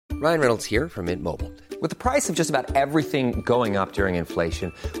Ryan Reynolds here from Mint Mobile. With the price of just about everything going up during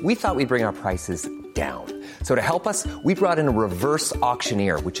inflation, we thought we'd bring our prices down. So to help us, we brought in a reverse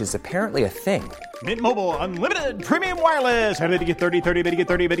auctioneer, which is apparently a thing. Mint Mobile Unlimited Premium Wireless. How to get 30, 30, bit to get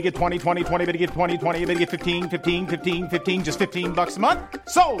 30, bit to get 20, 20, 20, bit to get 20, 20, bit to get 15, 15, 15, 15, just $15 a month?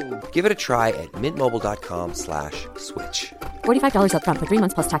 Sold! Give it a try at mintmobile.com/switch. $45 up front for 3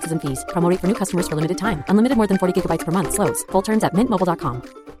 months plus taxes and fees. Promo rate for new customers for limited time. Unlimited more than 40 gigabytes per month. Slows full terms at mintmobile.com.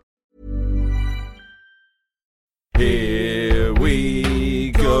 Here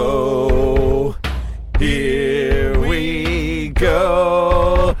we go. Here we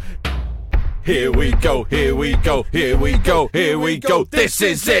go. Here we go. Here we go. Here we go. Here we go. This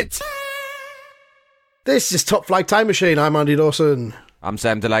is it. This is Top Flight Time Machine. I'm Andy Dawson. I'm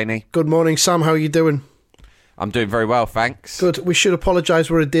Sam Delaney. Good morning, Sam. How are you doing? I'm doing very well, thanks. Good. We should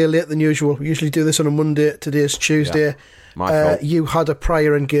apologise. We're a day later than usual. We usually do this on a Monday. Today's Tuesday. Yeah, my fault. You had a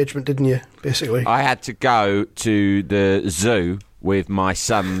prior engagement, didn't you, basically? I had to go to the zoo with my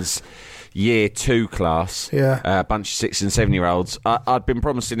son's Year 2 class. Yeah. A bunch of 6 and 7-year-olds. I'd been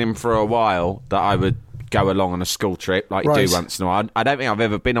promising him for a while that I would go along on a school trip like you do once in a while. I don't think I've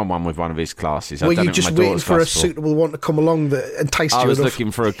ever been on one with one of his classes. Were you just waiting for a suitable one to come along that enticed you I was enough? looking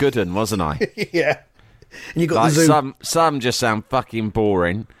for a good one, wasn't I? Yeah. And you got like the zoo. Some just sound fucking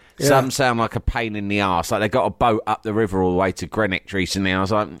boring. Yeah. Some sound like a pain in the arse. Like they got a boat up the river all the way to Greenwich recently. I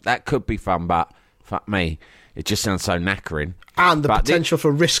was like, that could be fun, but fuck me, it just sounds so knackering. And the potential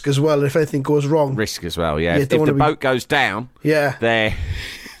for risk as well, if anything goes wrong. Risk as well, yeah. If the boat goes down, there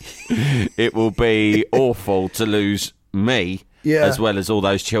it will be awful to lose me as well as all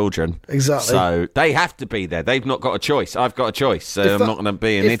those children. Exactly. So they have to be there. They've not got a choice. I've got a choice, so I'm not going to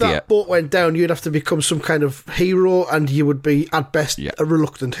be an idiot. If that boat went down, you'd have to become some kind of hero, and you would be, at best, a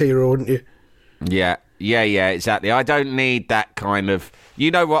reluctant hero, wouldn't you? Yeah, exactly. I don't need that kind of... You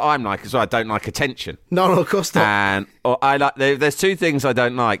know what I'm like as well. I don't like attention. No, of course not. And I like. There's two things I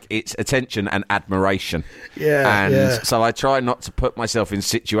don't like. It's attention and admiration. So I try not to put myself in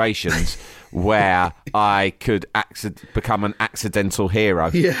situations where I could become an accidental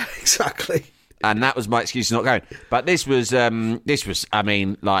hero. Yeah, exactly. And that was my excuse for not going. But this was, I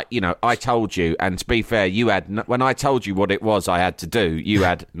mean, like, you know, I told you, and to be fair, you had, when I told you what it was I had to do, you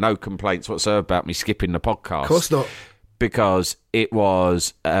had no complaints whatsoever about me skipping the podcast. Of course not. Because it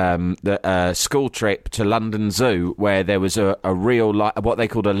was the school trip to London Zoo where there was a real, what they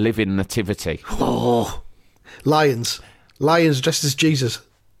called a living nativity. Oh, lions dressed as Jesus.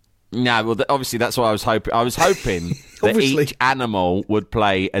 No, well, obviously that's what I was hoping. I was hoping that each animal would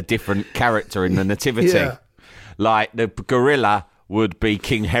play a different character in the nativity. Yeah. Like the gorilla would be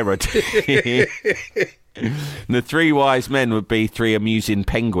King Herod. The 3 wise men would be 3 amusing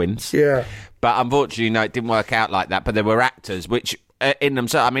penguins. Yeah. But unfortunately, no, it didn't work out like that. But there were actors, which in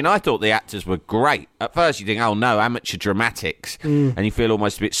themselves, I mean, I thought the actors were great. At first you think, oh no, amateur dramatics. And you feel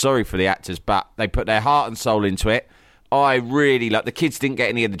almost a bit sorry for the actors, but they put their heart and soul into it. I really like the kids didn't get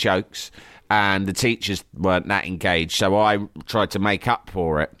any of the jokes and the teachers weren't that engaged, so I tried to make up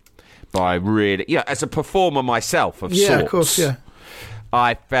for it by really, as a performer myself of sorts. Yeah, of course, yeah.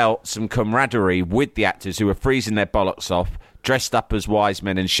 I felt some camaraderie with the actors who were freezing their bollocks off, dressed up as wise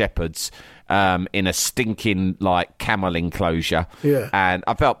men and shepherds in a stinking, like, camel enclosure. Yeah. And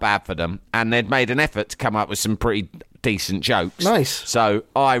I felt bad for them. And they'd made an effort to come up with some pretty decent jokes. Nice. So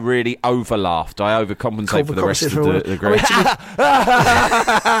I really over-laughed. I overcompensated for the rest of the group.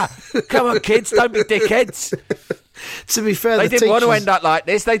 Come on, kids, don't be dickheads. To be fair, they didn't want to end up like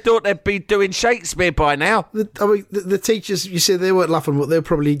this. They thought they'd be doing Shakespeare by now. The teachers, you say they weren't laughing, but they were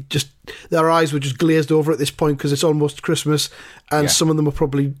probably just, their eyes were just glazed over at this point because it's almost Christmas, and some of them were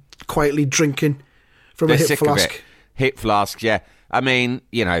probably quietly drinking from a hip flask. Hip flask, yeah. I mean,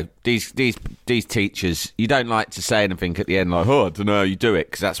 you know, these teachers, you don't like to say anything at the end like, oh, I don't know how you do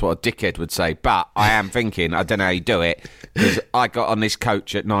it, because that's what a dickhead would say. But I am thinking, I don't know how you do it, because I got on this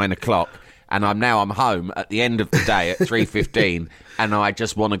coach at 9 o'clock, and I'm home at the end of the day at 3:15, and I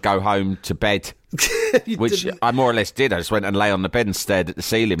just want to go home to bed, which I more or less did. I just went and lay on the bed and stared at the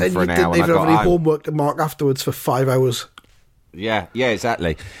ceiling for an hour. And you didn't even have any homework to mark afterwards for 5 hours. Yeah,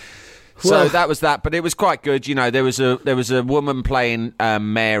 exactly. So that was that, but it was quite good. You know, there was a woman playing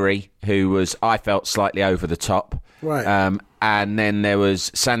Mary who was, I felt, slightly over the top. Right. And then there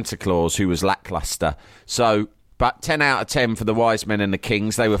was Santa Claus who was lackluster. So, but 10 out of 10 for the Wise Men and the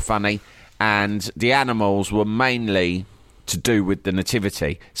Kings. They were funny. And the animals were mainly to do with the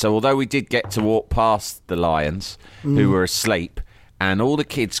nativity. So although we did get to walk past the lions who were asleep, and all the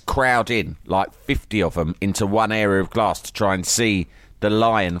kids crowd in, like 50 of them, into one area of glass to try and see the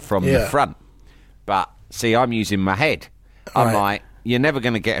lion from the front. But see, I'm using my head. I'm like, you're never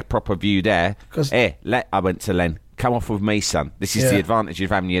going to get a proper view there. I went to Len. Come off with me, son. This is the advantage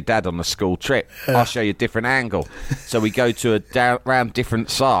of having your dad on the school trip. I'll show you a different angle. So we go to round different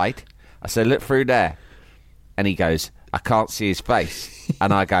side. I said, look through there. And he goes, I can't see his face.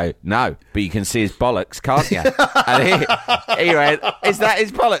 And I go, no, but you can see his bollocks, can't you? And he went, is that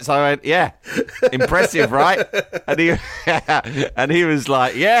his bollocks? I went, yeah. Impressive, right? And he was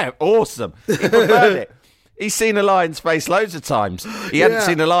like, yeah, awesome. He preferred it. He's seen a lion's face loads of times. He hadn't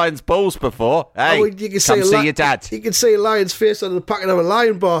seen a lion's balls before. Hey, you can come see your dad. You can see a lion's face on the packet of a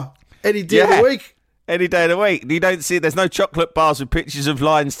Lion bar any day of the week. Any day of the week. You don't see, there's no chocolate bars with pictures of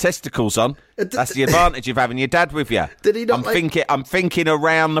lions' testicles on. That's the advantage of having your dad with you. Did he not I'm thinking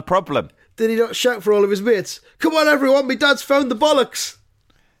around the problem. Did he not shout for all of his mates? Come on, everyone, my dad's found the bollocks.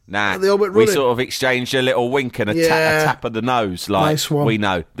 Nah, they all went we running. sort of exchanged a little wink and a tap of the nose. Like, nice one. We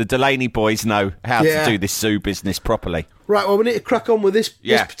know. The Delaney boys know how to do this zoo business properly. Right, well, we need to crack on with this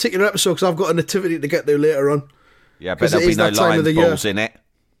particular episode because I've got a nativity to get to later on. Yeah, but there'll be no lion's balls in it.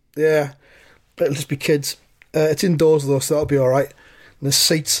 Yeah, it'll just be kids. It's indoors, though, so that'll be all right. And there's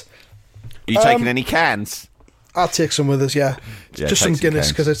seats. Are you taking any cans? I'll take some with us, just some Guinness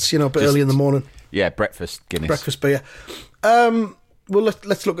because it's a bit early in the morning. Yeah, breakfast Guinness. Breakfast beer. Well,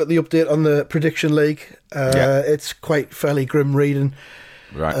 let's look at the update on the Prediction League. It's quite fairly grim reading.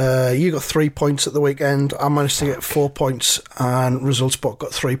 Right. You got 3 points at the weekend. I managed to get 4 points, and ResultSpot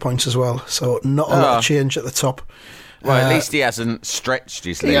got 3 points as well. So not a lot of change at the top. Well, at least he hasn't stretched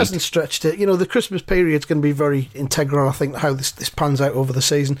his lead. He hasn't stretched it. The Christmas period's going to be very integral, I think, how this pans out over the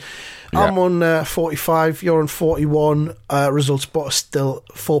season. Yeah. I'm on 45, you're on 41. ResultSpot is still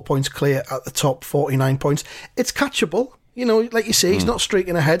 4 points clear at the top, 49 points. It's catchable. Like you say, he's not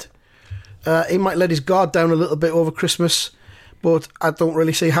streaking ahead. He might let his guard down a little bit over Christmas, but I don't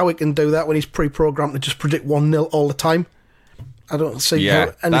really see how he can do that when he's pre-programmed to just predict 1-0 all the time. I don't see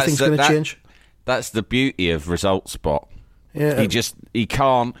how anything's going to change. That's the beauty of ResultSpot. Yeah.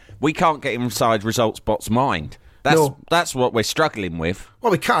 We can't get inside ResultSpot's mind. That's what we're struggling with.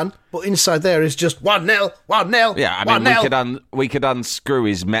 Well, we can, but inside there is just 1-0, 1-0. Yeah, I mean, we could unscrew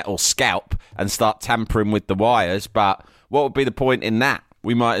his metal scalp and start tampering with the wires, but what would be the point in that?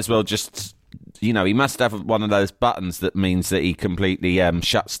 We might as well just, he must have one of those buttons that means that he completely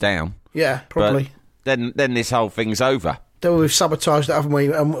shuts down. Yeah, probably. But then this whole thing's over. Then we've sabotaged it, haven't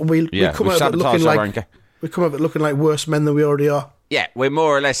we? And we come out of it looking like worse men than we already are. Yeah, we're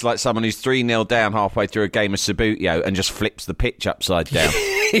more or less like someone who's 3-0 down halfway through a game of Subbuteo and just flips the pitch upside down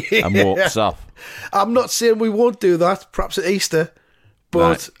and walks off. I'm not saying we won't do that, perhaps at Easter,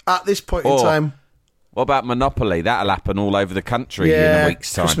 but at this point in time... What about Monopoly? That'll happen all over the country in a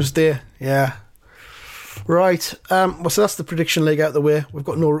week's time. Christmas Day, yeah. Right, so that's the Prediction League out of the way. We've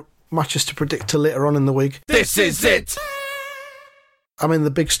got no matches to predict till later on in the week. This is it! I mean,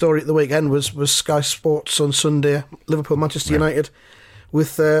 the big story at the weekend was Sky Sports on Sunday, Liverpool-Manchester United,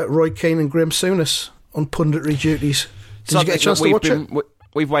 with Roy Keane and Graham Souness on punditry duties. Did you get a chance to watch it?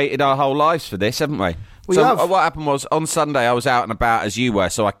 We've waited our whole lives for this, haven't we? We have. What happened was, on Sunday, I was out and about as you were,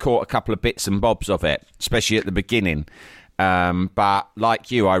 so I caught a couple of bits and bobs of it, especially at the beginning. But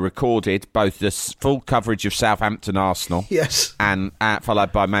like you, I recorded both the full coverage of Southampton-Arsenal, yes, and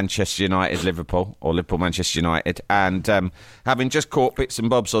followed by Manchester United-Liverpool, or Liverpool-Manchester United. And having just caught bits and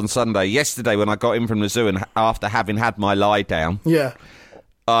bobs on Sunday, yesterday when I got in from the zoo and after having had my lie down,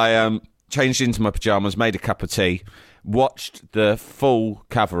 I changed into my pyjamas, made a cup of tea, watched the full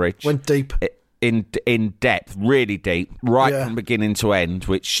coverage. Went deep. In depth, really deep, right from beginning to end,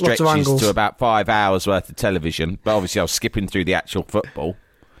 which stretches to about 5 hours worth of television. But obviously I was skipping through the actual football.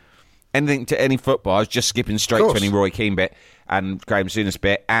 Anything to any football, I was just skipping straight to any Roy Keane bit and Graham Souness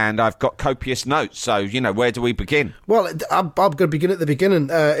bit, and I've got copious notes. So, where do we begin? Well, I'm going to begin at the beginning.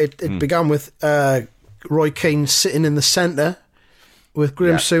 It began with Roy Keane sitting in the centre with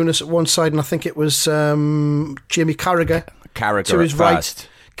Graham Souness at one side, and I think it was Jamie Carragher to his right.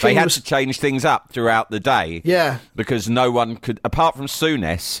 They had to change things up throughout the day. Yeah. Because no one could, apart from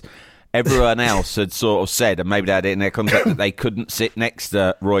Souness, everyone else had sort of said, and maybe they had it in their contract, that they couldn't sit next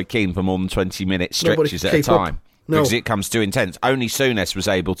to Roy Keane for more than 20-minute stretches at a time. No. Because it comes too intense. Only Souness was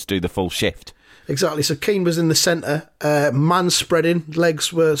able to do the full shift. Exactly. So Keane was in the centre, man spreading,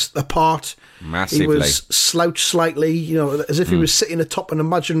 legs were apart. Massively. He was slouched slightly, as if he was sitting atop an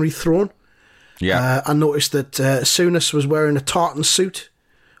imaginary throne. Yeah. I noticed that Souness was wearing a tartan suit.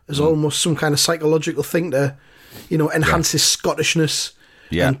 There's almost some kind of psychological thing to, enhance his Scottishness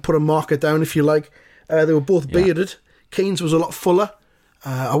and put a marker down, if you like. They were both bearded. Keane's was a lot fuller.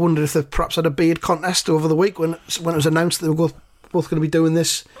 I wondered if they perhaps had a beard contest over the week when it was announced they were both going to be doing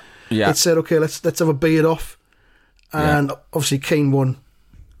this. Yeah. It said, okay, let's have a beard off. and obviously Keane won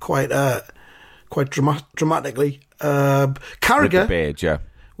quite dramatically. With the Carragher beard, yeah.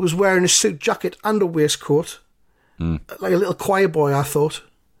 was wearing a suit jacket and a waistcoat, like a little choir boy. I thought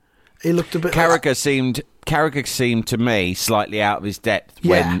he looked a bit. Carragher seemed to me slightly out of his depth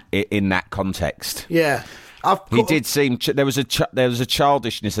when in that context. Yeah. He did seem there was a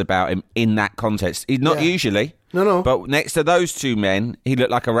childishness about him in that context. He's not usually. No. But next to those two men, he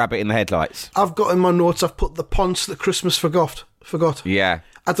looked like a rabbit in the headlights. I've got in my notes, I've put the Ponce that Christmas forgot. Yeah.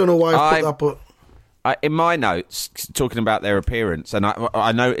 I don't know why I've put that, but... in my notes, talking about their appearance, and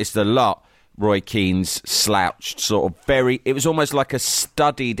I noticed a lot, Roy Keane's slouched, sort of it was almost like a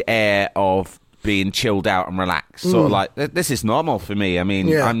studied air of being chilled out and relaxed. Sort of like, this is normal for me. I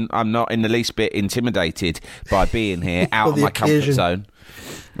mean, I'm not in the least bit intimidated by being here, out of my comfort zone.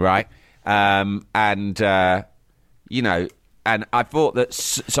 Right? You know, and I thought that,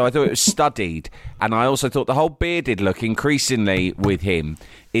 so I thought it was studied, and I also thought the whole bearded look increasingly with him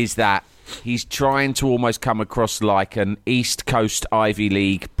is that he's trying to almost come across like an East Coast Ivy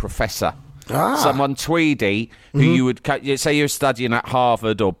League professor. Someone tweedy who you would say you're studying at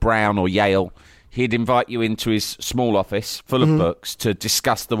Harvard or Brown or Yale. He'd invite you into his small office full of books to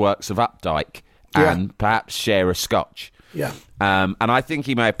discuss the works of Updike and perhaps share a scotch. Yeah. And I think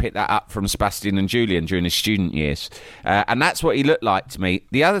he may have picked that up from Sebastian and Julian during his student years. And that's what he looked like to me.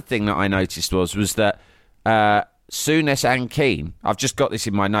 The other thing that I noticed was that Souness and Keane, I've just got this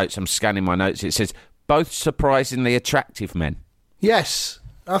in my notes, I'm scanning my notes, it says, both surprisingly attractive men. Yes,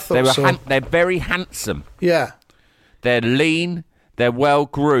 I thought so. They're very handsome. Yeah. They're lean, they're well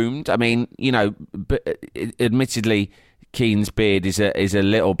groomed. I mean, you know, admittedly, Keane's beard is a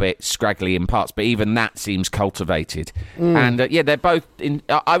little bit scraggly in parts, but even that seems cultivated. And they're both,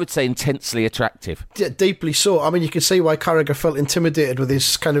 I would say, intensely attractive. Deeply so. I mean, you can see why Carragher felt intimidated with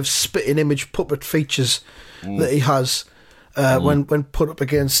his kind of spitting image puppet features that he has when put up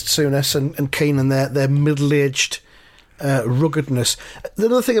against Souness and Keane and their middle-aged ruggedness. The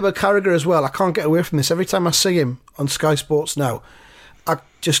other thing about Carragher as well, I can't get away from this. Every time I see him on Sky Sports now, I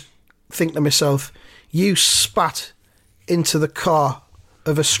just think to myself, you spat into the car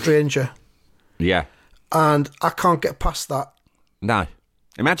of a stranger. Yeah. And I can't get past that. No.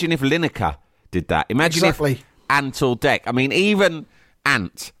 Imagine if Lineker did that. Imagine if Ant or Deck. I mean, even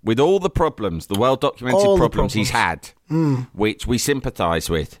Ant, with all the problems, the well-documented problems he's had, which we sympathise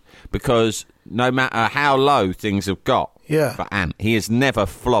with, because no matter how low things have got for Ant, he has never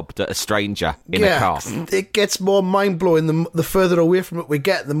flobbed at a stranger in a car. It gets more mind-blowing the further away from it we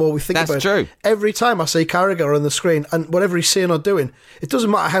get, the more we think about it. That's true. Every time I see Carragher on the screen, and whatever he's saying or doing, it doesn't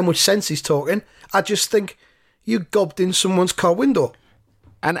matter how much sense he's talking, I just think, you gobbed in someone's car window.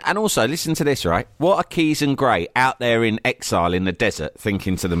 And also, listen to this, right? What are Keys and Gray out there in exile in the desert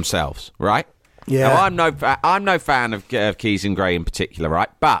thinking to themselves, right? Yeah. Now, I'm no fan of Keys and Gray in particular, right?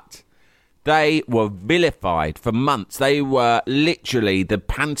 But they were vilified for months. They were literally the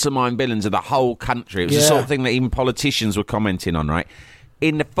pantomime villains of the whole country. It was the sort of thing that even politicians were commenting on, right?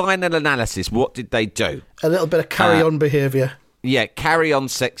 In the final analysis, what did they do? A little bit of carry-on behaviour. Yeah, carry-on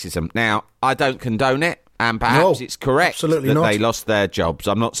sexism. Now, I don't condone it. And perhaps it's correct that they lost their jobs.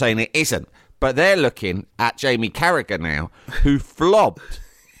 I'm not saying it isn't. But they're looking at Jamie Carragher now, who flobbed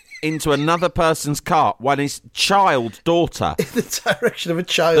into another person's car when his daughter... In the direction of a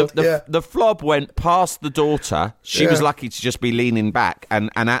child, The flob went past the daughter. She was lucky to just be leaning back and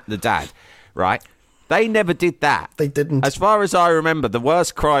at the dad, right? They never did that. They didn't. As far as I remember, the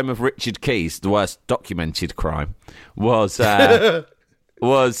worst crime of Richard Keys, the worst documented crime, was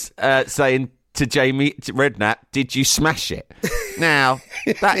saying... to Jamie Redknapp, did you smash it? Now,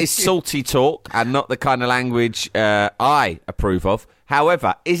 that is salty talk and not the kind of language I approve of.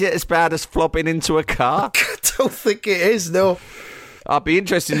 However, is it as bad as flopping into a car? I don't think it is, no. I'd be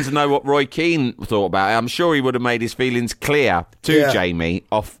interested to know what Roy Keane thought about it. I'm sure he would have made his feelings clear to Jamie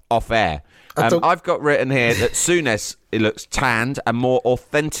off air. I've got written here that Souness looks tanned and more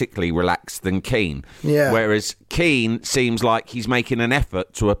authentically relaxed than Keane. Yeah. Whereas Keane seems like he's making an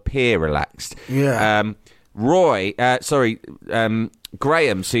effort to appear relaxed. Yeah. Graham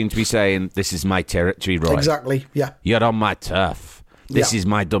seemed to be saying, this is my territory, Roy. Exactly, yeah. You're on my turf. This is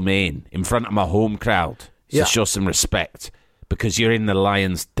my domain, in front of my home crowd. So show some respect, because you're in the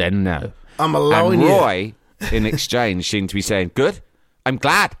lion's den now. I'm allowing you. And Roy, in exchange, seemed to be saying, good. I'm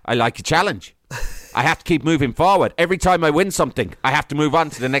glad. I like your challenge. I have to keep moving forward. Every time I win something, I have to move on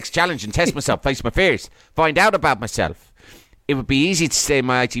to the next challenge and test myself, face my fears, find out about myself. It would be easy to stay in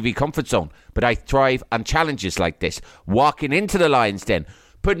my ITV comfort zone, but I thrive on challenges like this. Walking into the lion's den,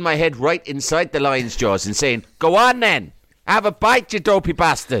 putting my head right inside the lion's jaws and saying, go on then, Have a bite, you dopey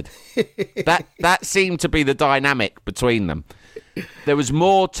bastard. That seemed to be the dynamic between them. There was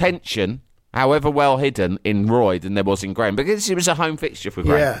more tension, however well hidden, in Roy than there was in Graham, because it was a home fixture for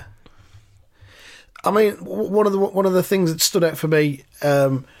Graham. Yeah. I mean, one of the things that stood out for me,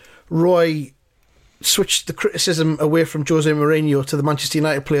 Roy switched the criticism away from Jose Mourinho to the Manchester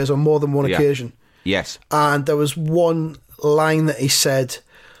United players on more than one occasion. Yes. And there was one line that he said,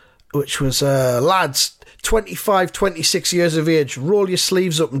 which was, lads, 25, 26 years of age, roll your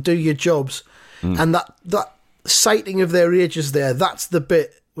sleeves up and do your jobs. And that citing of their ages there, that's the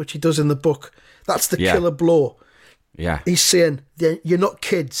bit which he does in the book. That's the killer blow. Yeah. He's saying, you're not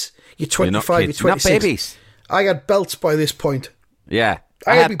kids. You're 25, you're 26. You're not babies. I had belts by this point. Yeah.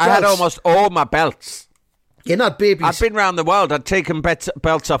 I had almost all my belts. You're not babies. I've been around the world. I'd taken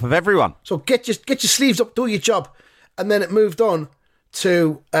belts off of everyone. So get your sleeves up, do your job. And then it moved on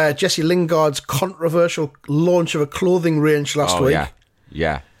to Jesse Lingard's controversial launch of a clothing range last week.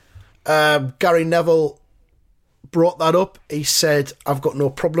 Yeah. Gary Neville brought that up. He said, I've got no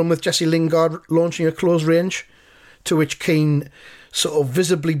problem with Jesse Lingard launching a clothes range, to which Keane sort of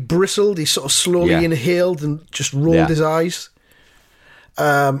visibly bristled. He sort of slowly inhaled and just rolled his eyes.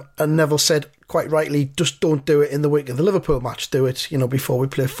 And Neville said, quite rightly, just don't do it in the week of the Liverpool match. Do it, before we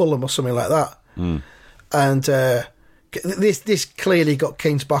play Fulham or something like that. And this clearly got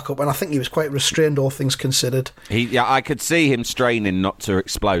Keane's back up, and I think he was quite restrained, all things considered. I could see him straining not to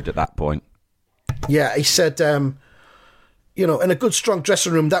explode at that point. Yeah, he said, in a good, strong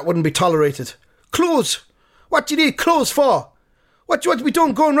dressing room, that wouldn't be tolerated. Clothes! What do you need clothes for? What do you want to be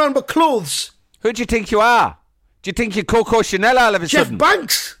doing going around with clothes? Who do you think you are? Do you think you're Coco Chanel all of a Jeff sudden?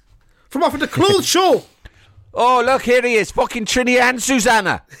 Banks! From off of the clothes show! Oh, look, here he is, fucking Trini and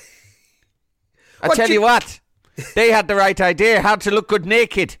Susanna. I tell you what, they had the right idea, how to look good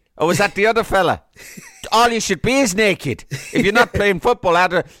naked. Or was that the other fella? All you should be is naked. If you're not playing football,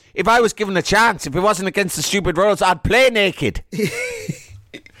 if I was given a chance, if it wasn't against the stupid rules, I'd play naked.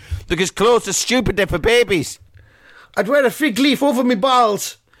 Because clothes are stupid, they're for babies. I'd wear a fig leaf over my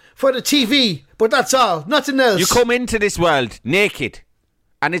balls for the TV, but that's all, nothing else. You come into this world naked,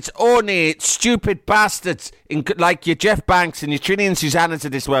 and it's only stupid bastards like your Jeff Banks and your Trini and Susannas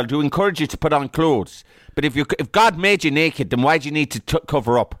of this world who encourage you to put on clothes. But if God made you naked, then why do you need to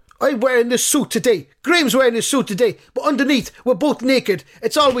cover up? I'm wearing this suit today. Graham's wearing this suit today. But underneath, we're both naked.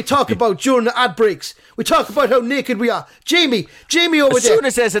 It's all we talk about during the ad breaks. We talk about how naked we are. Jamie over as there. As soon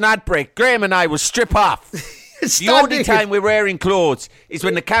as there's an ad break, Graham and I will strip off. The only time we're wearing clothes is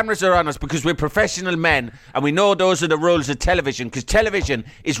when the cameras are on us, because we're professional men and we know those are the rules of television, because television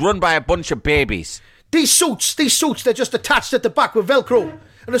is run by a bunch of babies. These suits, they're just attached at the back with Velcro.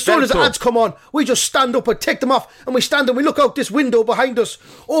 And as soon as the ads come on, we just stand up and take them off, and we stand and we look out this window behind us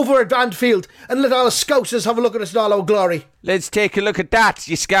over at Anfield and let all the Scousers have a look at us in all our glory. Let's take a look at that,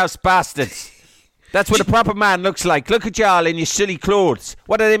 you Scouse bastards. That's what a proper man looks like. Look at y'all in your silly clothes.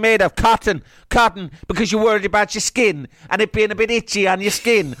 What are they made of? Cotton, because you're worried about your skin and it being a bit itchy on your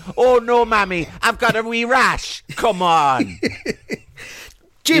skin. Oh no, mammy, I've got a wee rash. Come on.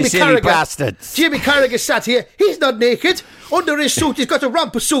 Jamie Carragher. Jamie Carragher sat here. He's not naked. Under his suit, he's got a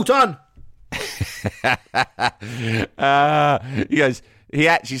romper suit on. He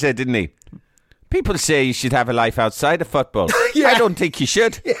actually said, didn't he? People say you should have a life outside of football. Yeah. I don't think you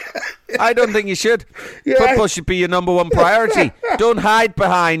should. Yeah. I don't think you should. Yeah. Football should be your number one priority. Don't hide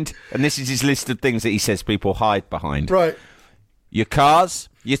behind, and this is his list of things that he says people hide behind. Right. Your cars,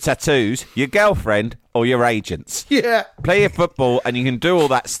 your tattoos, your girlfriend, or your agents. Yeah. Play your football, and you can do all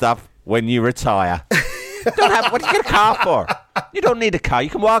that stuff when you retire. What do you get a car for? You don't need a car. You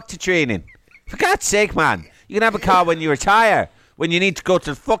can walk to training. For God's sake, man. You can have a car when you retire, when you need to go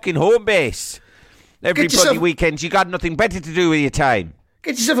to the fucking home base. Every bloody weekend, you got nothing better to do with your time.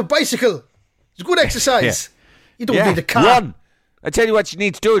 Get yourself a bicycle. It's good exercise. Yeah. You don't need a car. Run. I tell you what you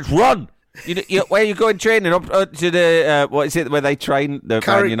need to do is run. Where are you going training? Up to the, what is it, where they train the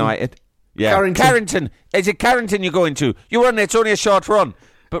Man United? Yeah. Carrington. Is it Carrington you're going to? You run, it's only a short run.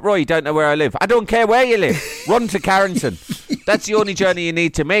 But Roy, you don't know where I live. I don't care where you live. Run to Carrington. That's the only journey you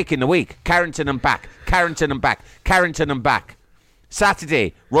need to make in the week. Carrington and back. Carrington and back. Carrington and back.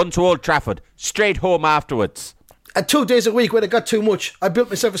 Saturday, run to Old Trafford. Straight home afterwards. And 2 days a week when I got too much, I built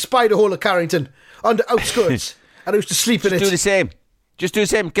myself a spider hole at Carrington on the outskirts. And I used to sleep in it. Just do the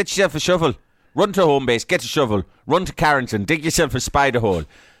same. Get yourself a shovel. Run to home base. Get a shovel. Run to Carrington. Dig yourself a spider hole.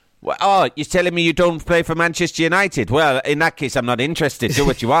 Oh, you're telling me you don't play for Manchester United? Well, in that case, I'm not interested. Do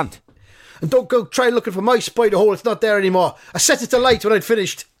what you want. And don't go try looking for my spider hole. It's not there anymore. I set it to light when I'd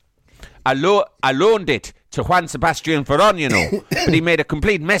finished. I loaned it to Juan Sebastian Ferron, you know. But he made a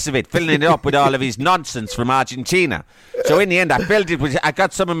complete mess of it, filling it up with all of his nonsense from Argentina. So in the end, I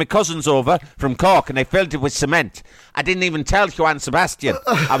got some of my cousins over from Cork, and they filled it with cement. I didn't even tell Juan Sebastian.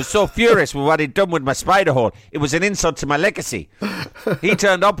 I was so furious with what he'd done with my spider hole. It was an insult to my legacy. He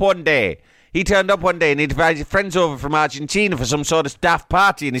turned up one day and he'd invited friends over from Argentina for some sort of daft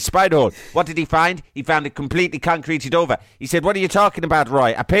party in his spider hole. What did he find? He found it completely concreted over. He said, "What are you talking about,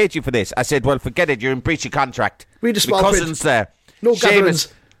 Roy? I paid you for this." I said, "Well, forget it. You're in breach of contract." Read a small My cousins there. No gatherings.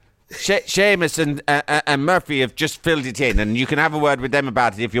 Seamus and Murphy have just filled it in, and you can have a word with them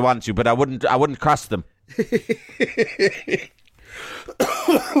about it if you want to, but I wouldn't cross them.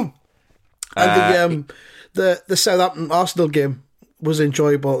 And the Southampton Arsenal game was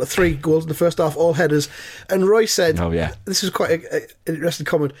enjoyable. The 3 goals in the first half, all headers. And Roy said, "Oh yeah, this is quite an interesting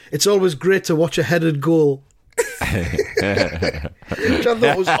comment. It's always great to watch a headed goal." Which I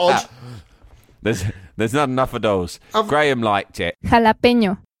thought was odd. There's not enough of those. Graham liked it.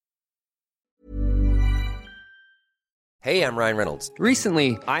 Jalapeño. Hey, I'm Ryan Reynolds.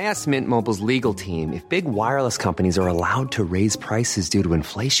 Recently, I asked Mint Mobile's legal team if big wireless companies are allowed to raise prices due to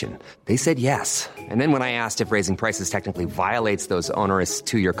inflation. They said yes. And then when I asked if raising prices technically violates those onerous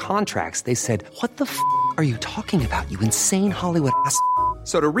 2-year contracts, they said, "What the f*** are you talking about, you insane Hollywood ass?"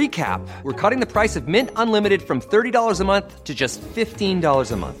 So to recap, we're cutting the price of Mint Unlimited from $30 a month to just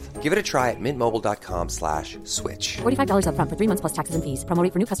 $15 a month. Give it a try at mintmobile.com/switch. $45 up front for 3 months plus taxes and fees. Promo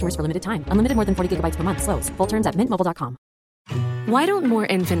rate for new customers for limited time. Unlimited more than 40 gigabytes per month. Slows full terms at mintmobile.com. Why don't more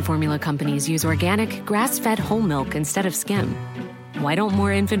infant formula companies use organic, grass-fed whole milk instead of skim? Why don't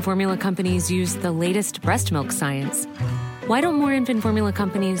more infant formula companies use the latest breast milk science? Why don't more infant formula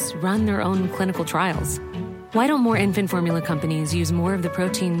companies run their own clinical trials? Why don't more infant formula companies use more of the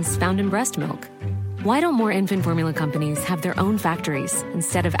proteins found in breast milk? Why don't more infant formula companies have their own factories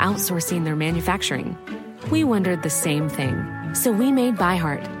instead of outsourcing their manufacturing? We wondered the same thing. So we made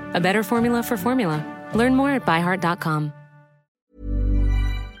ByHeart, a better formula for formula. Learn more at byheart.com.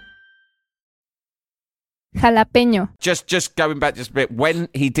 Jalapeño. Just going back just a bit, when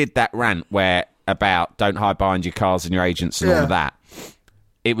he did that rant where about don't hide behind your cars and your agents and all of that,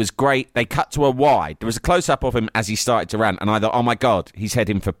 it was great. They cut to a wide. There was a close-up of him as he started to rant, and I thought, oh my God, he's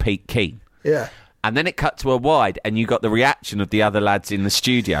heading for Pete Keane. Yeah. And then it cut to a wide, and you got the reaction of the other lads in the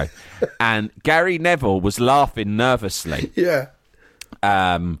studio. And Gary Neville was laughing nervously. Yeah.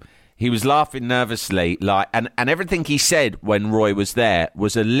 He was laughing nervously, and everything he said when Roy was there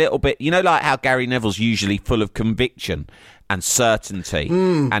was a little bit, like how Gary Neville's usually full of conviction and certainty,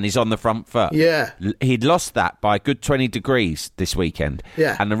 and he's on the front foot. Yeah. He'd lost that by a good 20 degrees this weekend.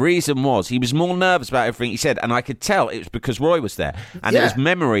 Yeah. And the reason was he was more nervous about everything he said, and I could tell it was because Roy was there. And it was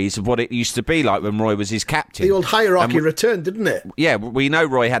memories of what it used to be like when Roy was his captain. The old hierarchy returned, didn't it? Yeah, we know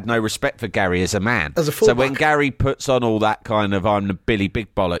Roy had no respect for Gary as a man. As a fullback. So when Gary puts on all that kind of, I'm the Billy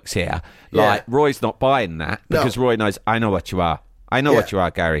Big Bollocks here, Roy's not buying that because Roy knows, I know what you are. I know what you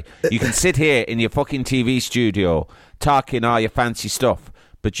are, Gary. You can sit here in your fucking TV studio talking all your fancy stuff,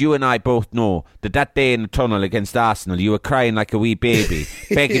 but you and I both know that day in the tunnel against Arsenal, you were crying like a wee baby,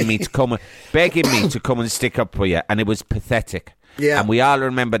 begging me to come and stick up for you, and it was pathetic. Yeah. And we all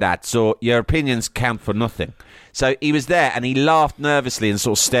remember that, so your opinions count for nothing. So he was there, and he laughed nervously and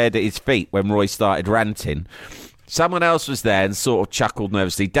sort of stared at his feet when Roy started ranting. Someone else was there and sort of chuckled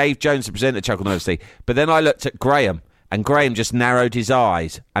nervously. Dave Jones, the presenter, chuckled nervously. But then I looked at Graham, and Graham just narrowed his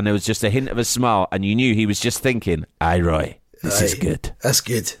eyes, and there was just a hint of a smile, and you knew he was just thinking, "Aye, Roy, this is good. That's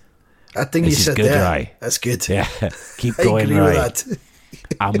good. I think this you said good, there. Roy. That's good. Yeah, keep I going, agree Roy. with that.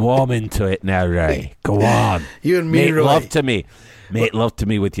 I'm warming to it now, Roy. Go on. You and me, Make Roy. love to me. Make love to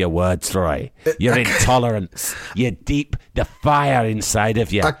me with your words, Roy. Your intolerance, the fire inside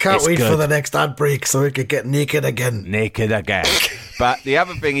of you. I can't It's wait good. for the next ad break so we could get naked again. Naked again. But the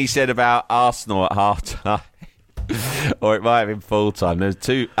other thing he said about Arsenal at half-time, or it might have been full-time. There's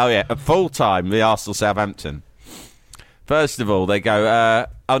two. Oh, yeah, at full-time, the Arsenal-Southampton. First of all, they go,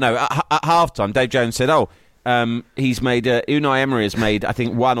 at half-time, Dave Jones said, he's made, Unai Emery has made, I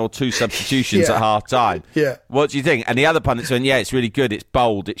think, 1 or 2 substitutions at half-time. Yeah. What do you think? And the other pundits went, it's really good, it's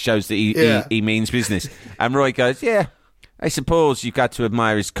bold, it shows that he means business. And Roy goes, I suppose you've got to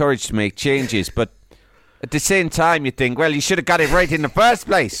admire his courage to make changes, but at the same time, you think, well, you should have got it right in the first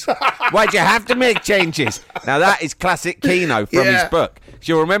place. Why'd you have to make changes? Now, that is classic Keno from his book.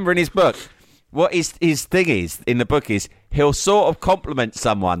 So you'll remember in his book, what his thing is in the book is he'll sort of compliment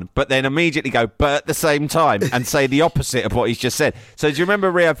someone, but then immediately go, but at the same time, and say the opposite of what he's just said. So do you remember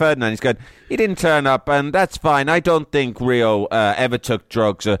Rio Ferdinand? He's going, he didn't turn up, and that's fine. I don't think Rio ever took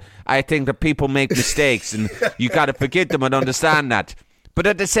drugs. I think that people make mistakes, and you got to forgive them and understand that. But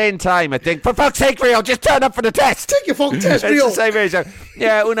at the same time, I think, for fuck's sake, Rio, just turn up for the test. Take your fucking test, It's Rio. the same age.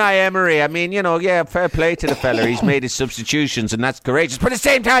 Yeah, Unai Emery, I mean, fair play to the fella. He's made his substitutions, and that's courageous. But at the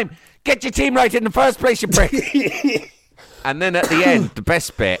same time, get your team right in the first place, you prick. And then at the end, the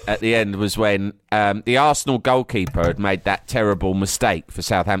best bit at the end was when the Arsenal goalkeeper had made that terrible mistake for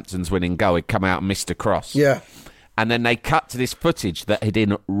Southampton's winning goal. He'd come out and missed a cross. Yeah. And then they cut to this footage that had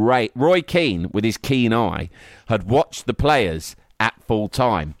in Roy Keane, with his keen eye, had watched the players at full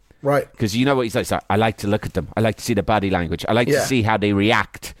time. Right. Because you know what he's like? He's like, I like to look at them. I like to see the body language. I like to see how they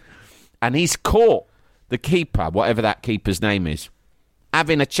react. And he's caught the keeper, whatever that keeper's name is,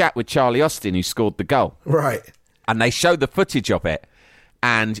 having a chat with Charlie Austin, who scored the goal. Right. And they show the footage of it.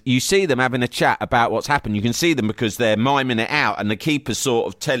 And you see them having a chat about what's happened. You can see them because they're miming it out. And the keeper's sort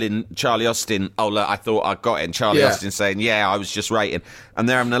of telling Charlie Austin, oh, look, I thought I got it. And Charlie Austin saying, yeah, I was just rating. And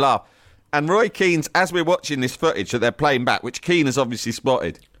they're having a laugh. And Roy Keane's, as we're watching this footage that they're playing back, which Keane has obviously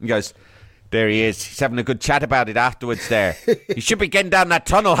spotted, he goes, there he is. He's having a good chat about it afterwards there. He should be getting down that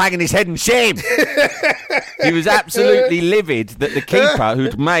tunnel hanging his head in shame. He was absolutely livid that the keeper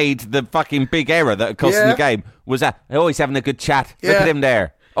who'd made the fucking big error that had cost him the game was he's having a good chat. Look at him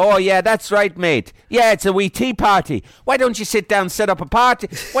there. Oh, yeah, that's right, mate. Yeah, it's a wee tea party. Why don't you sit down and set up a party?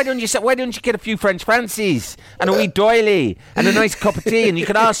 Why don't you get a few French Francis and a wee doily and a nice cup of tea, and you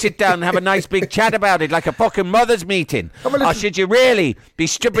can all sit down and have a nice big chat about it like a fucking mother's meeting? Or should you really be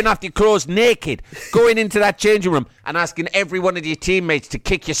stripping off your clothes naked, going into that changing room and asking every one of your teammates to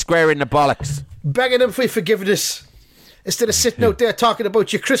kick you square in the bollocks? Begging them for forgiveness instead of sitting out there talking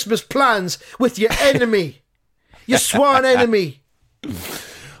about your Christmas plans with your enemy, your sworn enemy.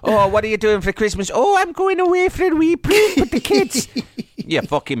 Oh, what are you doing for Christmas? Oh, I'm going away for a wee break with the kids. You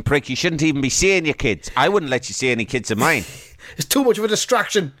fucking prick. You shouldn't even be seeing your kids. I wouldn't let you see any kids of mine. It's too much of a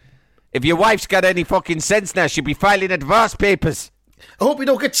distraction. If your wife's got any fucking sense now, she'd be filing divorce papers. I hope you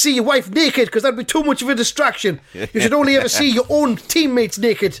don't get to see your wife naked, because that'd be too much of a distraction. You should only ever see your own teammates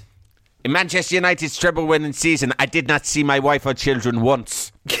naked. In Manchester United's treble-winning season, I did not see my wife or children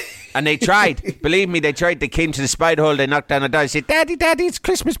once. And they tried. Believe me, they tried. They came to the spider hole. They knocked down the door. They said, Daddy, it's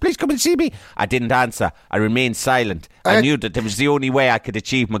Christmas. Please come and see me. I didn't answer. I remained silent. I knew that it was the only way I could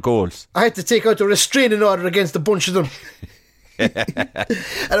achieve my goals. I had to take out a restraining order against a bunch of them. And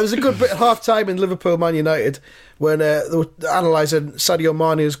it was a good bit at half-time in Liverpool Man United when they were analysing Sadio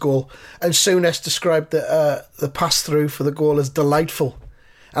Mane's goal, and Souness described the pass-through for the goal as delightful.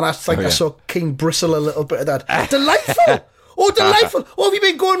 And I think I saw King bristle a little bit at that. Delightful! Oh, delightful! Oh, have you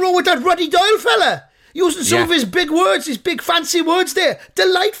been going wrong with that Ruddy Doyle fella? Using some of his big words, his big fancy words there.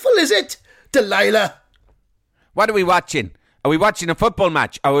 Delightful, is it? Delilah. What are we watching? Are we watching a football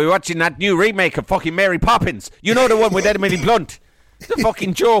match? Are we watching that new remake of fucking Mary Poppins? You know, the one with Emily Blunt. The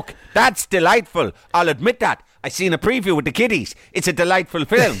fucking joke. That's delightful. I'll admit that. I seen a preview with the kiddies. It's a delightful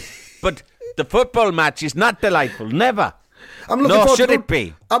film. But the football match is not delightful. Never. Should it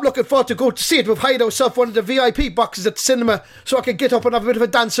be? I'm looking forward to go to see it. We've hired ourselves one of the VIP boxes at the cinema so I can get up and have a bit of a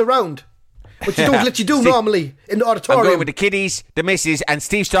dance around. Which you don't let you do normally in the auditorium. I'm going with the kiddies, the missus, and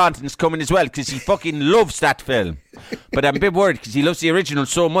Steve Staunton's coming as well because he fucking loves that film. But I'm a bit worried because he loves the original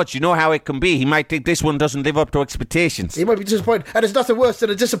so much. You know how it can be. He might think this one doesn't live up to expectations. He might be disappointed. And there's nothing worse than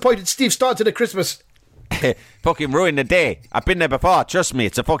a disappointed Steve Staunton at Christmas. Fucking ruin the day. I've been there before. Trust me,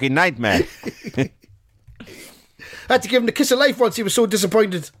 it's a fucking nightmare. I had to give him the kiss of life once. He was so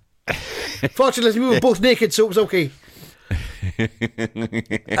disappointed. Fortunately, we were both naked, so it was okay.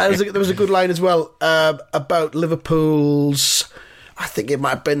 There was a good line as well about Liverpool's, I think it might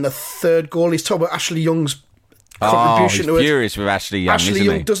have been the third goal. He's talking about Ashley Young's contribution to it. He's furious with Ashley Young, Ashley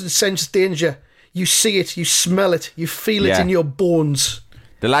Young doesn't sense danger. You see it, you smell it, you feel it in your bones.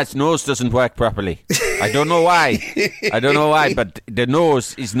 The lad's nose doesn't work properly. I don't know why, but the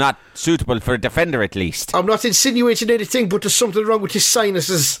nose is not suitable for a defender, at least. I'm not insinuating anything, but there's something wrong with his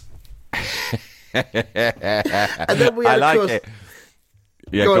sinuses. And then we had, I like it.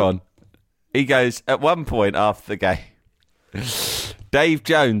 Yeah, go on. He goes, at one point after the game, Dave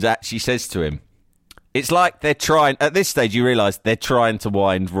Jones actually says to him, it's like they're trying, at this stage you realise they're trying to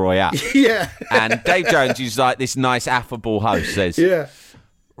wind Roy up. Yeah. And Dave Jones, who's like this nice affable host, says,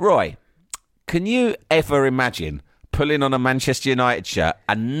 Roy, can you ever imagine pulling on a Manchester United shirt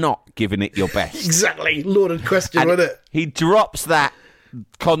and not giving it your best? Exactly. Loaded question, wasn't it? He drops that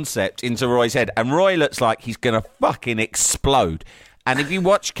concept into Roy's head, and Roy looks like he's going to fucking explode. And if you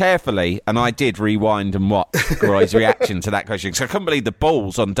watch carefully, and I did rewind and watch Roy's reaction to that question, because I couldn't believe the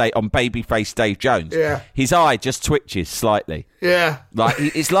balls on babyface Dave Jones. Yeah. His eye just twitches slightly. Yeah. Like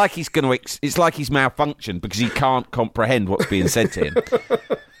it's like he's malfunctioned because he can't comprehend what's being said to him.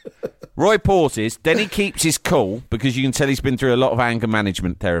 Roy pauses, then he keeps his cool because you can tell he's been through a lot of anger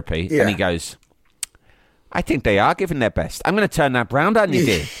management therapy, and he goes, I think they are giving their best. I'm going to turn that round on you,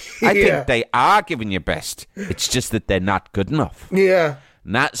 dear. I think they are giving your best. It's just that they're not good enough. Yeah.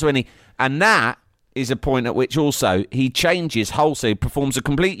 And that's when and that is a point at which also he changes wholesale, performs a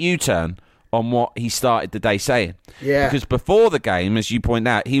complete U-turn on what he started the day saying. Yeah. Because before the game, as you point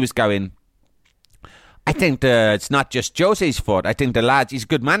out, he was going, I think it's not just Jose's fault. I think the lads, he's a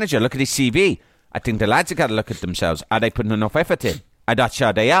good manager. Look at his CV. I think the lads have got to look at themselves. Are they putting enough effort in? I'm not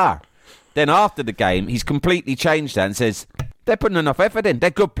sure they are. Then after the game, he's completely changed that and says, they're putting enough effort in. They're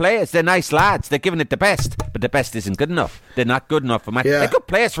good players. They're nice lads. They're giving it the best. But the best isn't good enough. They're not good enough for Manchester. They're good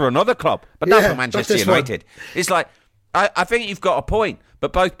players for another club, but not for Manchester United. It's like, I think you've got a point,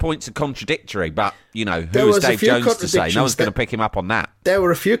 but both points are contradictory. But, you know, who is Dave Jones to say? No one's going to pick him up on that. There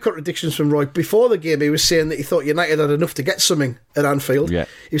were a few contradictions from Roy. Before the game, he was saying that he thought United had enough to get something at Anfield. Yeah.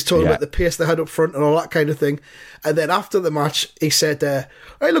 He was talking about the pace they had up front and all that kind of thing. And then after the match, he said,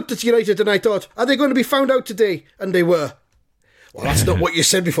 I looked at United and I thought, are they going to be found out today? And they were. Well, that's not what you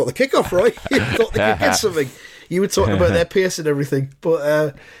said before the kickoff, Roy. You thought they could get something. You were talking about their pace and everything.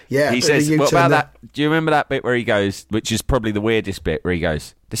 But, he says, what about that? Do you remember that bit where he goes, which is probably the weirdest bit, where he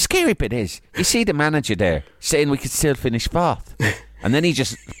goes, the scary bit is, you see the manager there saying we could still finish fourth. And then he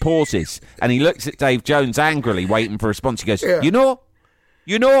just pauses and he looks at Dave Jones angrily, waiting for a response. He goes, you know?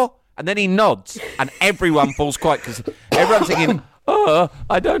 And then he nods and everyone falls quiet because everyone's thinking,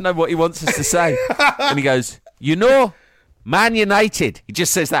 I don't know what he wants us to say. And he goes, Man United. He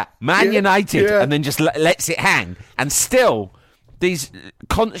just says that. United. And then just lets it hang. And still, these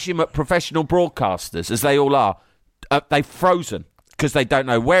consummate professional broadcasters, as they all are, they've frozen because they don't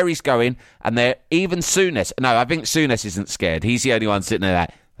know where he's going. And they're even Souness. No, I think Souness isn't scared. He's the only one sitting there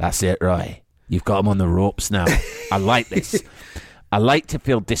like, that's it, Roy. You've got him on the ropes now. I like this. I like to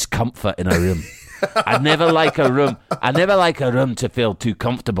feel discomfort in a room. I never like a room to feel too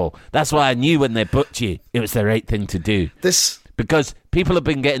comfortable. That's why I knew when they booked you, it was the right thing to do. Because people have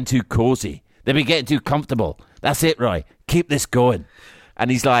been getting too cozy. They've been getting too comfortable. That's it, Roy. Keep this going. And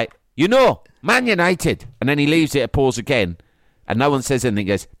he's like, Man United. And then he leaves it a pause again. And no one says anything.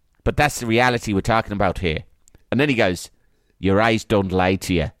 He goes, but that's the reality we're talking about here. And then he goes, your eyes don't lie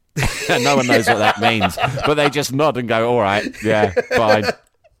to you. And no one knows what that means. But they just nod and go, all right, yeah, fine.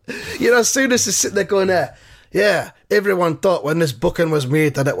 Souness is sitting there going, everyone thought when this booking was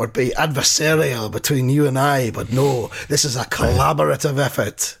made that it would be adversarial between you and I, but no, this is a collaborative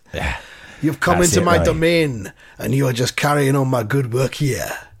effort. Yeah, you've come into my domain and you are just carrying on my good work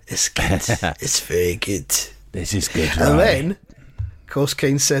here. It's good. It's very good. This is good, And then, of course,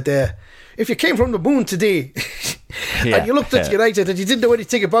 Keane said, if you came from the moon today and you looked at United and you didn't know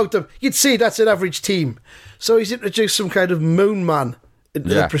anything about them, you'd say that's an average team. So he's introduced some kind of moon man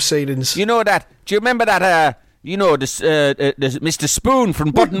into the proceedings. You know that? Do you remember that? This Mr. Spoon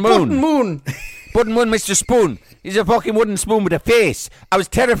from Button Moon. Button Moon, Mr. Spoon. He's a fucking wooden spoon with a face. I was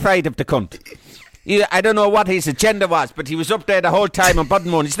terrified of the cunt. I don't know what his agenda was, but he was up there the whole time on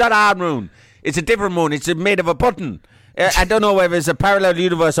Button Moon. It's not our moon. It's a different moon. It's made of a button. I don't know whether it's a parallel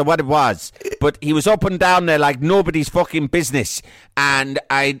universe or what it was, but he was up and down there like nobody's fucking business. And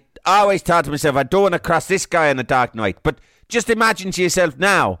I always thought to myself, I don't want to cross this guy on a dark night. But just imagine to yourself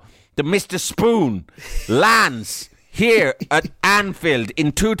now that Mr. Spoon lands here at Anfield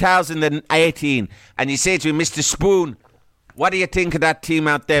in 2018 and you say to him, Mr. Spoon, what do you think of that team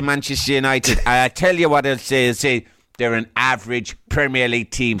out there, Manchester United? I tell you what I'll say, they're an average Premier League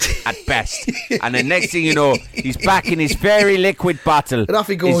team at best. And the next thing you know, he's back in his very liquid bottle. And off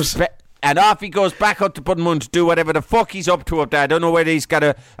he goes. And off he goes back up to Button Moon to do whatever the fuck he's up to up there. I don't know whether he's got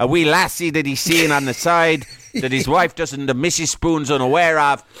a wee lassie that he's seeing on the side that his wife doesn't, the Mrs. Spoon's unaware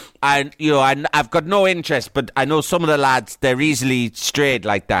of. And, I've got no interest, but I know some of the lads, they're easily strayed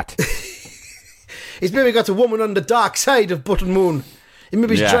like that. He's maybe got a woman on the dark side of Button Moon. He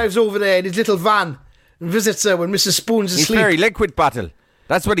maybe drives over there in his little van and visits her when Mrs. Spoon's asleep. He's very liquid bottle.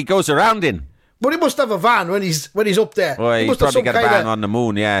 That's what he goes around in. But he must have a van when he's up there. Well, he's probably got a van on the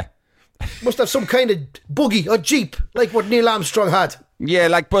moon, yeah. Must have some kind of buggy or jeep, like what Neil Armstrong had. Yeah,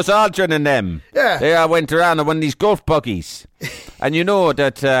 like Buzz Aldrin and them. Yeah. They all went around on one of these golf buggies. And you know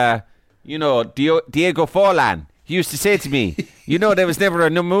that, Diego Forlan, he used to say to me, there was never a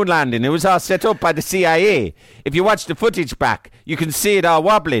moon landing. It was all set up by the CIA. If you watch the footage back, you can see it all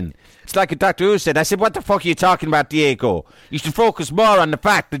wobbling. It's like a Doctor Who said. I said, what the fuck are you talking about, Diego? You should focus more on the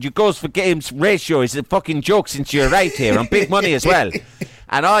fact that your goals for games ratio is a fucking joke since you're right here, on big money as well.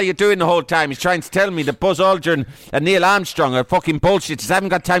 And all you're doing the whole time is trying to tell me that Buzz Aldrin and Neil Armstrong are fucking bullshit. I haven't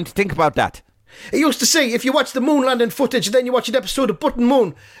got time to think about that. He used to say, if you watch the moon landing footage and then you watch an episode of Button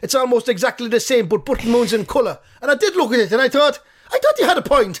Moon, it's almost exactly the same, but Button Moon's in colour. And I did look at it and I thought he had a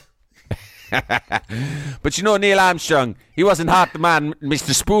point. But you know, Neil Armstrong, he wasn't half the man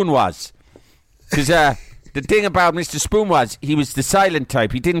Mr. Spoon was. Because the thing about Mr. Spoon was, he was the silent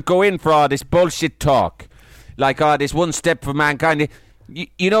type. He didn't go in for all this bullshit talk. Like, this one step for mankind.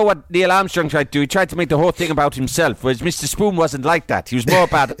 You know what Neil Armstrong tried to do? He tried to make the whole thing about himself, whereas Mr. Spoon wasn't like that. He was more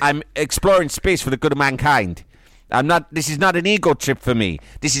about, I'm exploring space for the good of mankind. This is not an ego trip for me.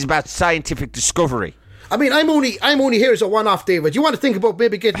 This is about scientific discovery. I mean, I'm only here as a one-off, David. You want to think about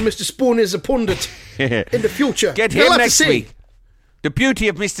maybe getting Mr. Spoon as a pundit in the future? Get him next week. The beauty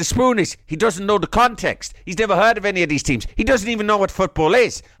of Mr. Spoon is he doesn't know the context. He's never heard of any of these teams. He doesn't even know what football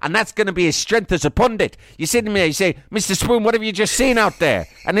is. And that's going to be his strength as a pundit. You sit in there, you say, Mr. Spoon, what have you just seen out there?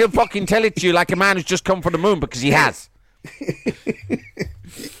 And he'll fucking tell it to you like a man who's just come from the moon, because he has.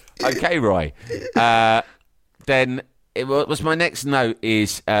 Okay, Roy. Then, what was my next note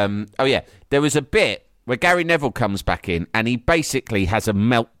is, there was a bit where Gary Neville comes back in and he basically has a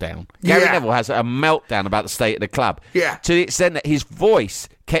meltdown. Gary Neville has a meltdown about the state of the club. Yeah. To the extent that his voice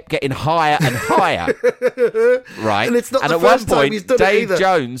kept getting higher and higher. Right? And it's not and the at one first time point, he's done Dave it either.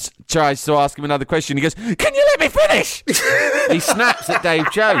 Jones tries to ask him another question. He goes, can you let me finish? He snaps at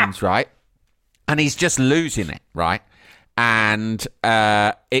Dave Jones, right? And he's just losing it, right? And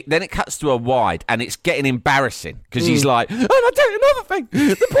then it cuts to a wide, and it's getting embarrassing because he's like, and I'll tell you another thing,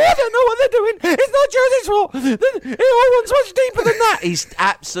 the players don't know what they're doing. It's not Jose's fault. Everyone's much deeper than that.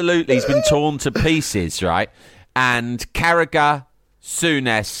 He's been torn to pieces, right? And Carragher,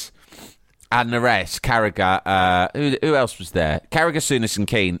 Souness, and the rest, Carragher, who else was there? Carragher, Souness, and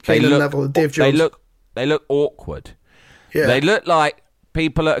Keane. Neville, Dave Jones. They look awkward. Yeah. They look like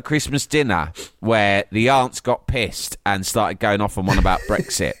people at a Christmas dinner where the aunts got pissed and started going off on one about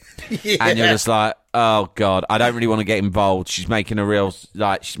Brexit. Yeah. And you're just like, oh, God, I don't really want to get involved. She's making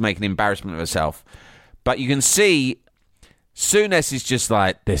she's making an embarrassment of herself. But you can see Souness is just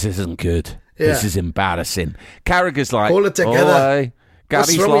like, this isn't good. Yeah. This is embarrassing. Carragher's like, hold it together. Gary's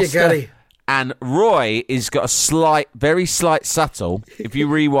What's wrong with lost you, Gary? her. And Roy has got a very slight subtle, if you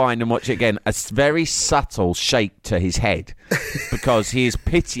rewind and watch it again, a very subtle shake to his head because he is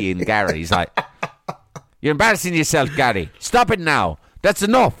pitying Gary. He's like, you're embarrassing yourself, Gary. Stop it now. That's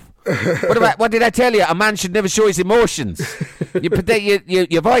enough. What did I tell you? A man should never show his emotions.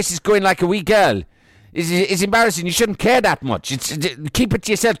 Your voice is going like a wee girl. It's embarrassing. You shouldn't care that much. Keep it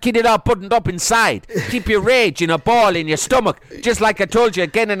to yourself. Keep it all buttoned up inside. Keep your rage in a ball in your stomach, just like I told you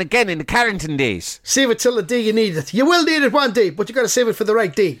again and again in the Carrington days. Save it till the day you need it. You will need it one day, but you got to save it for the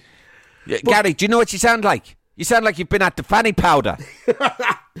right day. Gary, do you know what you sound like? You sound like you've been at the fanny powder.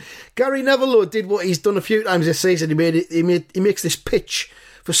 Gary Neville did what he's done a few times this season. He makes this pitch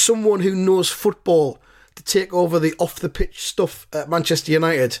for someone who knows football to take over the off the pitch stuff at Manchester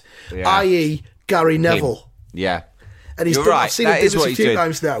United, i.e. Gary Neville. Yeah. And he's You're done, right. I've seen him do this a few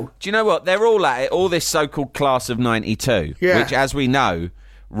times now. Do you know what? They're all at it, all this so-called class of 92, which, as we know,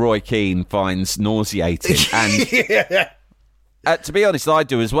 Roy Keane finds nauseating. And to be honest, I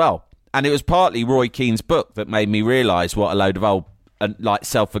do as well. And it was partly Roy Keane's book that made me realise what a load of old,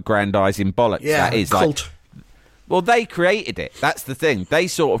 self-aggrandising bollocks that is. Cult. Well, they created it. That's the thing. They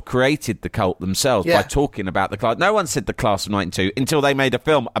sort of created the cult themselves by talking about the class. No one said the class of 92 until they made a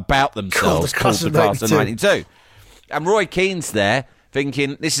film about themselves called the class of 92. And Roy Keane's there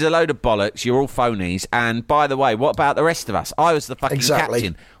thinking, this is a load of bollocks, you're all phonies. And by the way, what about the rest of us? I was the fucking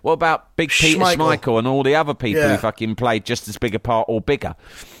captain. What about Big Peter Schmeichel and all the other people who fucking played just as big a part or bigger?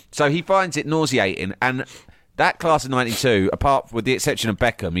 So he finds it nauseating. And that class of 92, apart with the exception of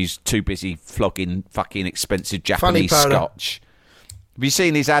Beckham, he's too busy flogging fucking expensive Japanese scotch. Have you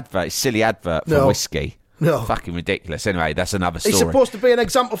seen his advert, his silly advert for whiskey? No. Fucking ridiculous. Anyway, that's another story. He's supposed to be an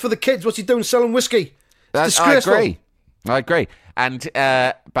example for the kids. What's he doing selling whiskey? I agree. And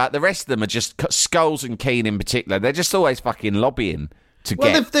but the rest of them are just Scholes and Keane in particular. They're just always fucking lobbying to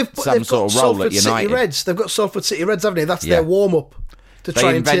get some sort of role at United. City Reds. They've got Salford City Reds, haven't they? That's their warm-up to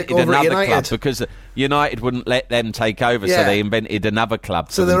try and take over United. Club because United wouldn't let them take over, so they invented another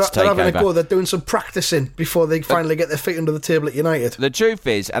club so for them to take over. They're having a go. They're doing some practicing before they finally get their feet under the table at United. The truth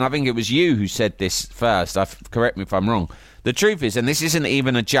is, and I think it was you who said this first, correct me if I'm wrong, the truth is, and this isn't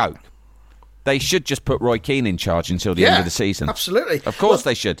even a joke, they should just put Roy Keane in charge until the end of the season. Absolutely. Of course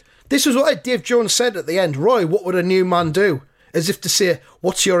they should. This was what Dave Jones said at the end. Roy, what would a new man do? As if to say,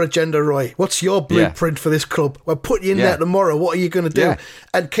 what's your agenda, Roy? What's your blueprint for this club? We'll put you in there tomorrow. What are you going to do?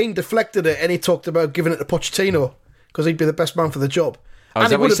 And Keane deflected it and he talked about giving it to Pochettino because he'd be the best man for the job. And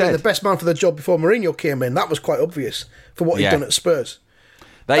he would have been the best man for the job before Mourinho came in. That was quite obvious for what he'd done at Spurs.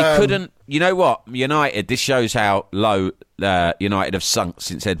 They couldn't. You know what? United. This shows how low United have sunk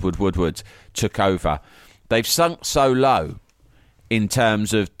since Edward Woodward took over. They've sunk so low in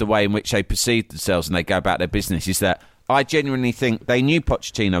terms of the way in which they perceive themselves and they go about their business. Is that I genuinely think they knew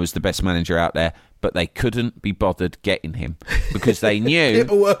Pochettino was the best manager out there, but they couldn't be bothered getting him because they knew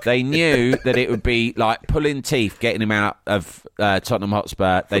that it would be like pulling teeth getting him out of Tottenham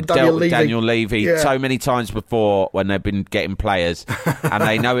Hotspur. They dealt with Daniel Levy so many times before when they've been getting players, and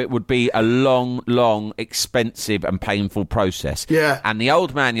they know it would be a long, expensive and painful process. Yeah. And the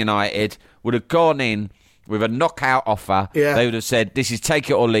old Man United would have gone in with a knockout offer. Yeah. They would have said, this is take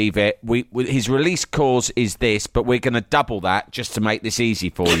it or leave it. His release clause is this, but we're going to double that just to make this easy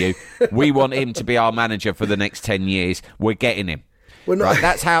for you. We want him to be our manager for the next 10 years. We're getting him. Right?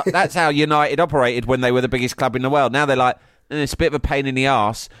 That's how United operated when they were the biggest club in the world. Now they're like, it's a bit of a pain in the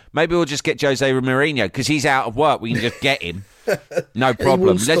arse. Maybe we'll just get Jose Mourinho because he's out of work. We can just get him. No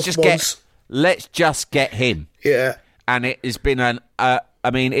problem. Let's just get him. Yeah. And it has been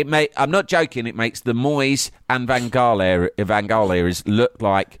I'm not joking. It makes the Moyes and Van Gaal eras look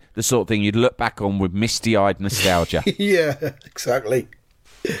like the sort of thing you'd look back on with misty-eyed nostalgia. Yeah, exactly.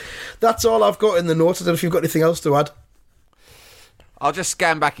 That's all I've got in the notes. I don't know if you've got anything else to add. I'll just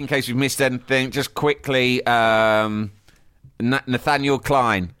scan back in case we've missed anything. Just quickly, Nathaniel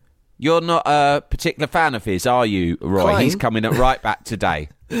Klein. You're not a particular fan of his, are you, Roy? Klein? He's coming at right back today.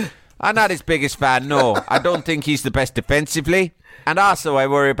 I'm not his biggest fan, no. I don't think he's the best defensively. And also, I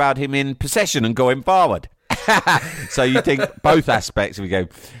worry about him in possession and going forward. So you think both aspects of the game.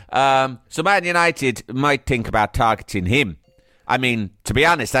 So Man United might think about targeting him. I mean, to be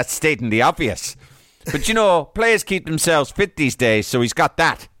honest, that's stating the obvious. But, players keep themselves fit these days, so he's got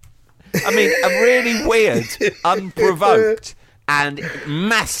that. I mean, a really weird, unprovoked and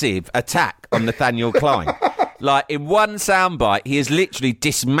massive attack on Nathaniel Klein. Like, in one soundbite, he has literally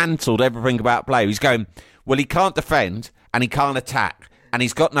dismantled everything about play. He's going, well, he can't defend and he can't attack and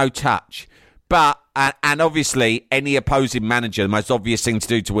he's got no touch. But, and obviously, any opposing manager, the most obvious thing to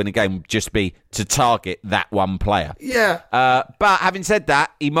do to win a game would just be to target that one player. Yeah. But having said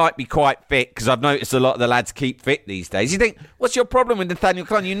that, he might be quite fit because I've noticed a lot of the lads keep fit these days. You think, what's your problem with Nathaniel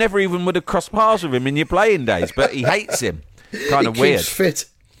Klein? You never even would have crossed paths with him in your playing days, but he hates him. Kind of weird. Keeps fit.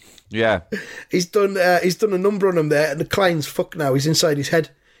 Yeah. He's done a number on him there, and the Klein's fucked now. He's inside his head.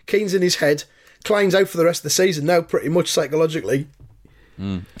 Keane's in his head. Klein's out for the rest of the season now, pretty much psychologically.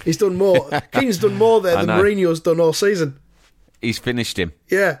 He's done more. Keane's done more there than Mourinho's done all season. He's finished him.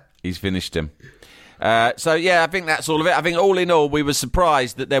 Yeah. He's finished him. So, yeah, I think that's all of it. I think all in all, we were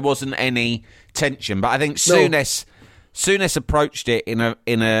surprised that there wasn't any tension. But I think Souness approached it in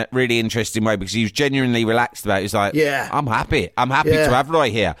a really interesting way because he was genuinely relaxed about it. He was like, I'm happy. I'm happy to have Roy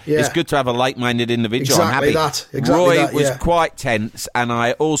here. Yeah. It's good to have a like-minded individual. Exactly I'm happy. Exactly Roy that, was quite tense, and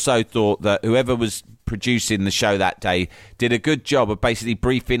I also thought that whoever was producing the show that day did a good job of basically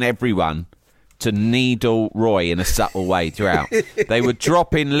briefing everyone to needle Roy in a subtle way throughout. They were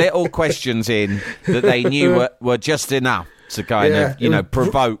dropping little questions in that they knew were just enough to kind of,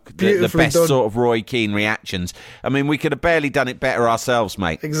 provoke the best sort of Roy Keane reactions. I mean, we could have barely done it better ourselves,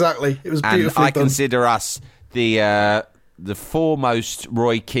 mate. Exactly. It was beautifully done. I consider us the foremost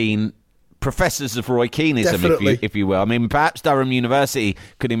Roy Keane professors of Roy Keaneism, if you will. I mean, perhaps Durham University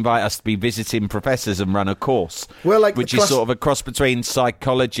could invite us to be visiting professors and run a course, which is sort of a cross between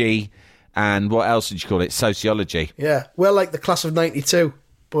psychology and what else did you call it? Sociology. Yeah, well, like the class of '92,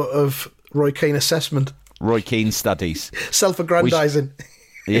 but of Roy Keane assessment. Roy Keane studies. Self-aggrandising.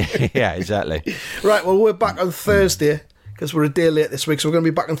 Yeah, exactly. Right, well, we're back on Thursday because we're a day late this week, so we're going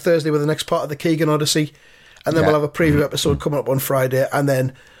to be back on Thursday with the next part of the Keegan Odyssey, and then we'll have a preview episode coming up on Friday, and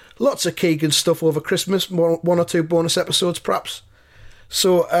then lots of Keegan stuff over Christmas, one or two bonus episodes perhaps.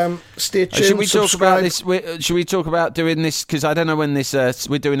 So stay tuned. Should we talk about this? Should we talk about doing this? Because I don't know when this.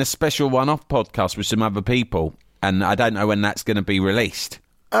 We're doing a special one-off podcast with some other people, and I don't know when that's going to be released.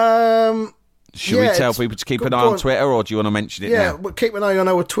 Should we tell people to keep an eye on Twitter, or do you want to mention it now? Yeah, we'll keep an eye on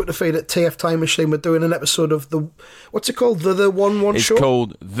our Twitter feed at TF Time Machine. We're doing an episode of what's it called? The One Show? It's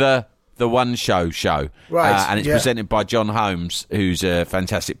called The One Show. Right. And it's presented by John Holmes, who's a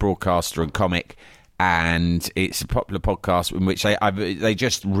fantastic broadcaster and comic. And it's a popular podcast in which they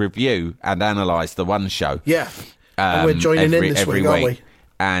just review and analyse The One Show. Yeah. And we're joining in this week, aren't we?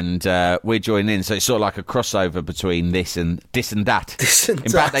 And we're joining in, so it's sort of like a crossover between this and that. In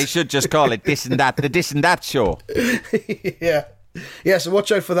fact, they should just call it This and That, the This and That Show. Yeah, so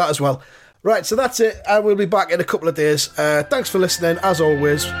watch out for that as well. Right, so that's it. I will be back in a couple of days. Thanks for listening, as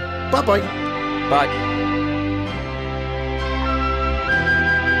always. Bye-bye. Bye.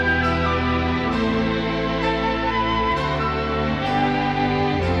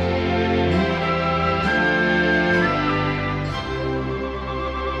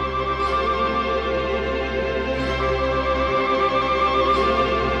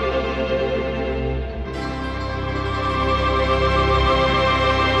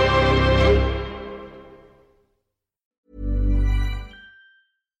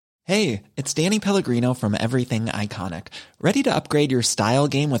 Hey, it's Danny Pellegrino from Everything Iconic. Ready to upgrade your style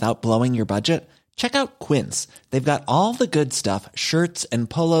game without blowing your budget? Check out Quince. They've got all the good stuff, shirts and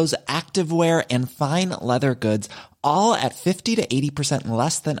polos, activewear, and fine leather goods, all at 50 to 80%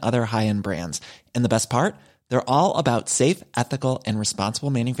 less than other high-end brands. And the best part? They're all about safe, ethical, and responsible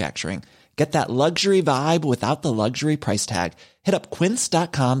manufacturing. Get that luxury vibe without the luxury price tag. Hit up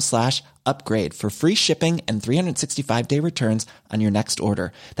quince.com/upgrade for free shipping and 365-day returns on your next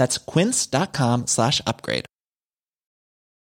order. That's quince.com/upgrade.